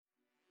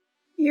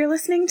You're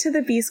listening to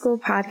the B-School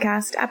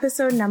Podcast,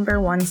 episode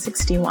number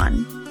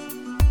 161.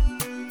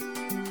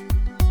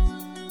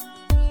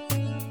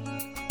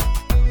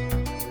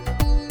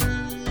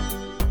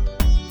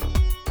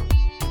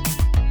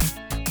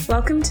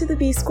 Welcome to the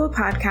B-School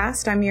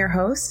Podcast. I'm your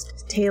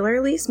host, Taylor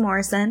Elise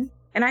Morrison,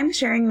 and I'm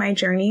sharing my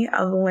journey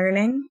of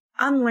learning,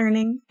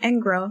 unlearning,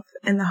 and growth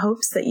in the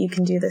hopes that you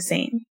can do the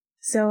same.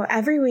 So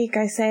every week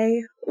I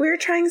say, we're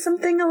trying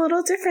something a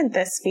little different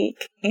this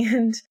week,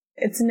 and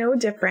it's no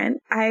different.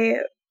 I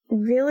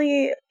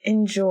really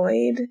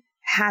enjoyed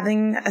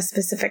having a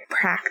specific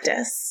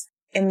practice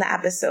in the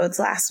episodes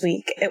last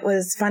week. It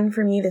was fun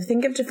for me to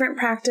think of different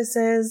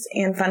practices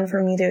and fun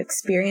for me to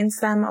experience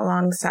them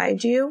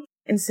alongside you.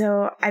 And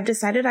so I've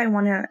decided I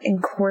want to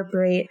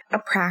incorporate a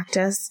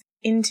practice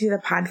into the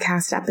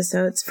podcast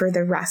episodes for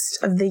the rest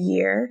of the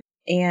year.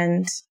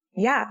 And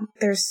yeah,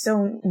 there's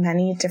so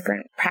many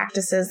different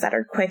practices that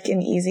are quick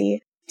and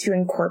easy to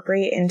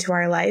incorporate into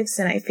our lives.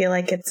 And I feel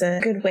like it's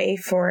a good way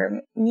for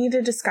me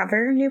to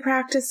discover new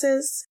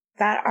practices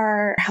that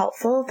are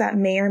helpful, that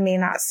may or may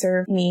not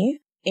serve me,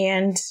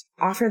 and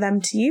offer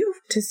them to you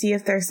to see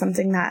if there's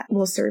something that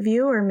will serve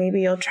you, or maybe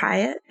you'll try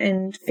it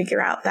and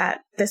figure out that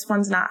this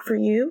one's not for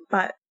you,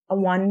 but a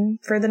one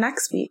for the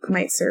next week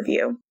might serve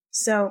you.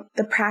 So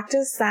the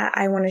practice that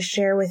I want to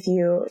share with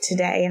you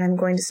today, and I'm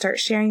going to start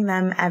sharing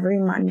them every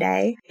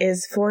Monday,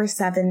 is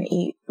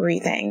 4-7-8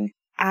 breathing.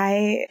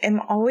 I am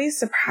always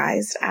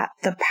surprised at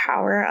the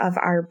power of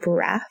our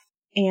breath,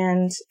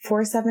 and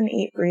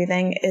 4-7-8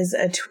 breathing is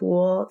a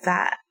tool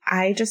that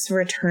I just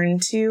return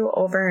to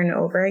over and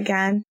over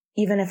again.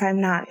 Even if I'm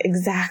not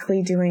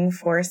exactly doing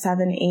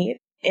 4-7-8,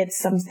 it's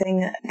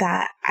something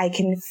that I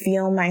can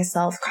feel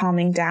myself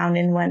calming down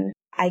in when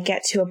I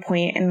get to a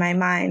point in my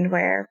mind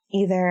where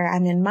either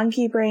I'm in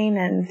monkey brain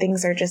and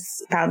things are just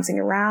bouncing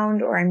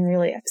around, or I'm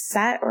really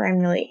upset, or I'm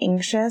really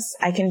anxious.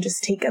 I can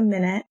just take a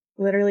minute,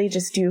 literally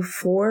just do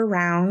 4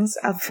 rounds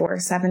of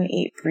 4-7-8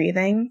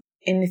 breathing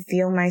and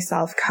feel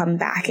myself come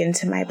back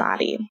into my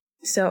body.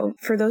 So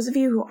for those of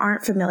you who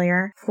aren't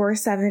familiar,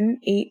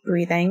 4-7-8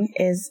 breathing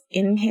is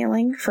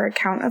inhaling for a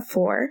count of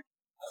 4,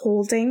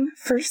 holding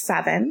for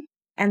 7,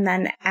 and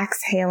then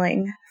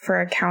exhaling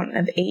for a count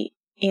of 8.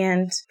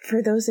 And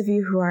for those of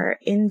you who are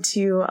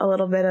into a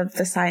little bit of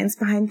the science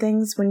behind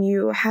things, when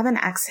you have an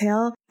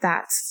exhale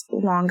that's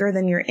longer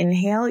than your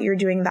inhale, you're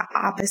doing the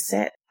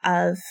opposite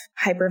of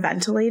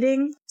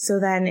hyperventilating. So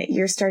then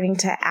you're starting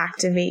to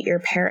activate your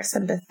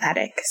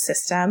parasympathetic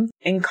system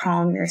and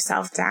calm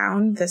yourself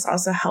down. This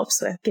also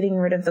helps with getting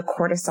rid of the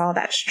cortisol,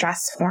 that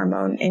stress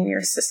hormone in your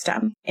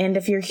system. And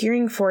if you're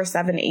hearing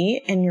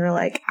 4-7-8 and you're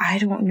like, I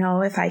don't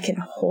know if I can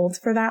hold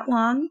for that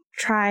long,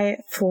 try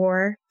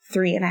 4,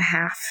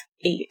 3.5,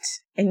 8,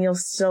 and you'll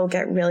still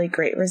get really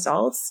great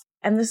results.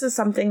 And this is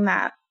something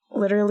that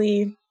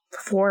literally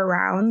 4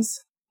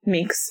 rounds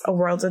makes a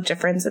world of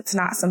difference. It's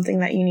not something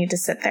that you need to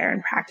sit there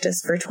and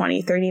practice for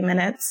 20, 30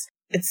 minutes.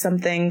 It's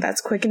something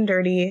that's quick and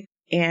dirty,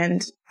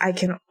 and I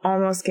can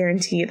almost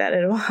guarantee that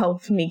it will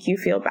help make you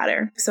feel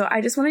better. So I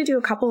just want to do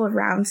a couple of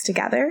rounds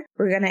together.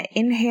 We're going to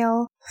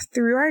inhale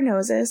through our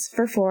noses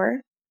for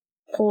 4,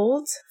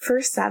 hold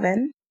for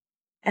 7,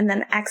 and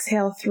then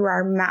exhale through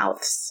our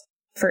mouths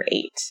for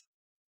 8.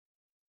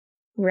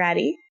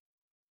 Ready?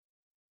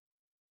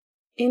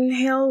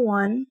 Inhale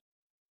 1,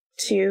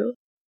 2,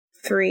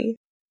 3,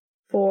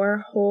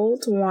 4,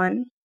 hold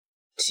 1,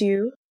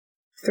 2,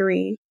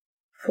 3,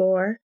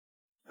 4,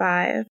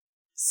 5,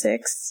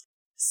 6,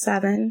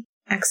 7,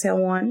 exhale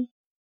 1,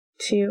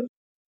 2,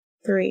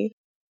 3,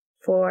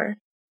 4,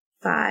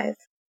 5,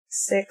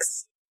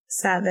 6,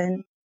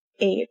 7,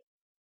 8.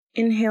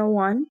 Inhale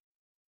 1,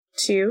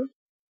 2,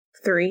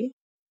 3,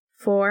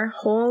 4,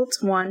 hold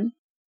 1,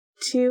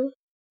 2,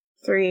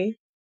 3,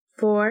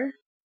 4,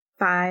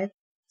 5,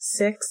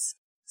 6,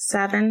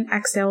 7,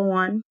 exhale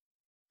 1,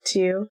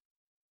 2,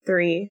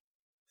 3,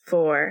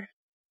 4,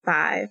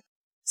 5,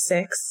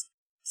 6,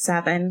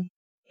 7,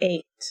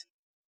 8.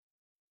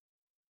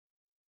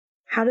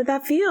 How did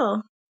that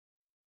feel?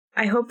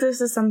 I hope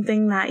this is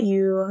something that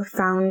you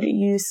found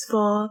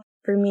useful.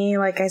 For me,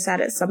 like I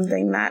said, it's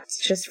something that's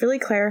just really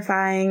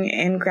clarifying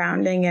and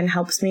grounding and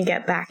helps me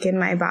get back in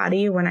my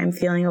body when I'm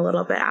feeling a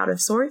little bit out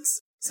of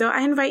sorts. So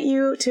I invite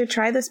you to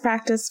try this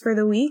practice for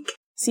the week.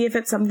 See if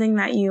it's something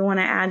that you want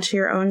to add to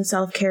your own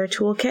self-care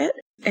toolkit.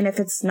 And if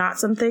it's not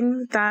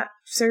something that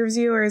serves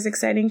you or is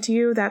exciting to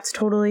you, that's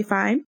totally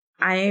fine.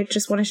 I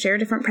just want to share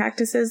different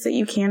practices that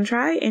you can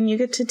try, and you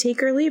get to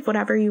take or leave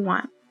whatever you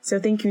want. So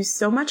thank you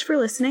so much for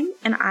listening,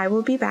 and I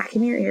will be back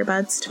in your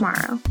earbuds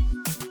tomorrow.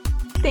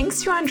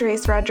 Thanks to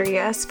Andres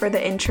Rodriguez for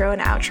the intro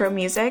and outro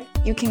music.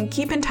 You can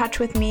keep in touch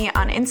with me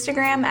on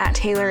Instagram at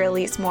Taylor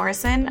Elise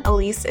Morrison.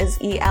 Elise is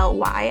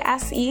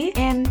ELYSE.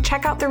 And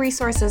check out the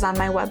resources on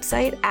my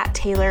website at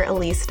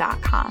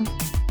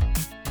taylorelise.com.